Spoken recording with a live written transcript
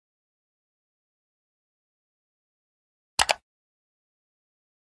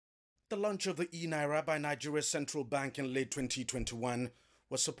The launch of the eNaira by Nigeria's central bank in late 2021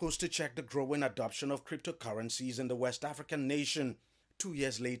 was supposed to check the growing adoption of cryptocurrencies in the West African nation. 2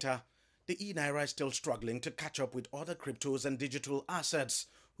 years later, the eNaira is still struggling to catch up with other cryptos and digital assets,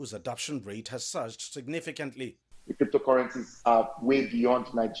 whose adoption rate has surged significantly. The cryptocurrencies are way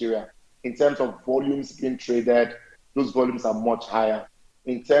beyond Nigeria. In terms of volumes being traded, those volumes are much higher.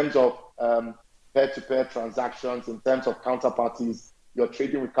 In terms of peer-to-peer transactions, in terms of counterparties, you're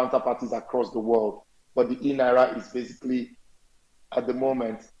trading with counterparties across the world. But the eNaira is basically, at the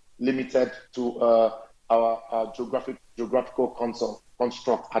moment, limited to our geographical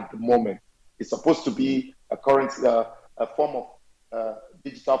construct at the moment. It's supposed to be a currency, a form of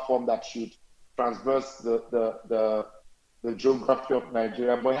digital form that should transverse the geography of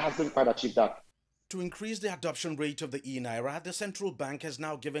Nigeria, but it hasn't quite achieved that. To increase the adoption rate of the eNaira, the central bank has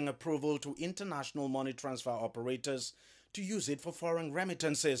now given approval to international money transfer operators to use it for foreign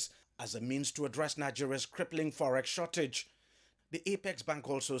remittances as a means to address Nigeria's crippling forex shortage. The Apex Bank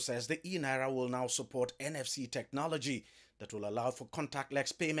also says the eNaira will now support NFC technology that will allow for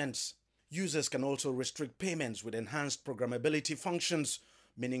contactless payments. Users can also restrict payments with enhanced programmability functions,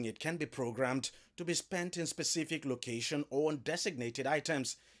 meaning it can be programmed to be spent in specific location or on designated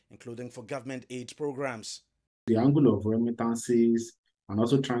items, including for government aid programs. The angle of remittances and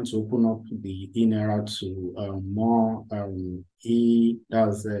also trying to open up the eNaira to more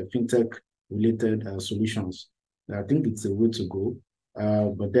fintech-related solutions. I think it's a way to go.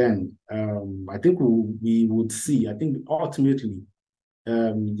 But then I think we would see, I think ultimately,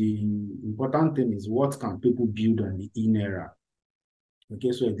 the important thing is what can people build on the eNaira?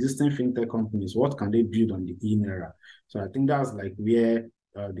 Okay, so existing fintech companies, what can they build on the eNaira? So I think that's like where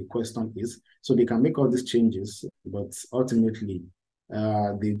the question is. So they can make all these changes, but ultimately,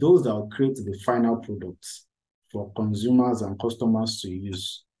 those that will create the final products for consumers and customers to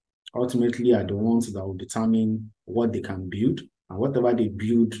use, ultimately are the ones that will determine what they can build, and whatever they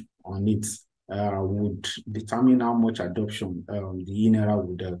build on it would determine how much adoption the eNaira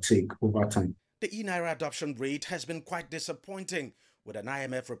would take over time. The eNaira adoption rate has been quite disappointing, with an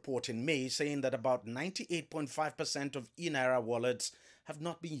IMF report in May saying that about 98.5% of eNaira wallets have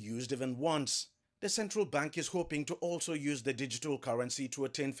not been used even once. The central bank is hoping to also use the digital currency to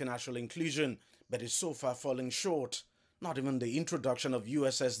attain financial inclusion, but is so far falling short. Not even the introduction of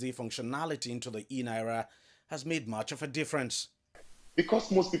USSD functionality into the eNaira has made much of a difference. Because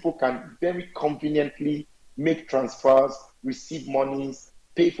most people can very conveniently make transfers, receive monies,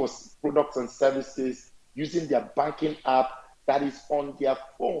 pay for products and services using their banking app that is on their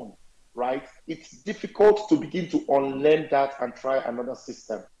phone, right? It's difficult to begin to unlearn that and try another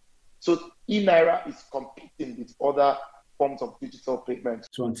system. So eNaira is competing with other forms of digital payment.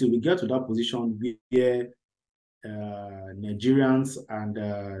 So until we get to that position where Nigerians and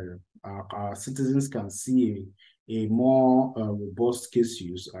our citizens can see a more robust case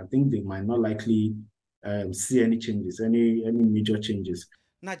use, I think they might not likely see any changes, any major changes.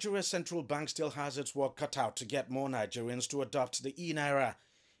 Nigeria's central bank still has its work cut out to get more Nigerians to adopt the eNaira.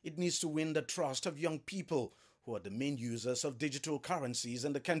 It needs to win the trust of young people who are the main users of digital currencies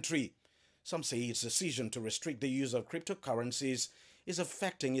in the country. Some say its decision to restrict the use of cryptocurrencies is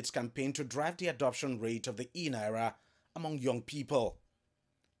affecting its campaign to drive the adoption rate of the eNaira among young people.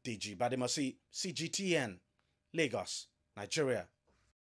 DG Badimosi, CGTN, Lagos, Nigeria.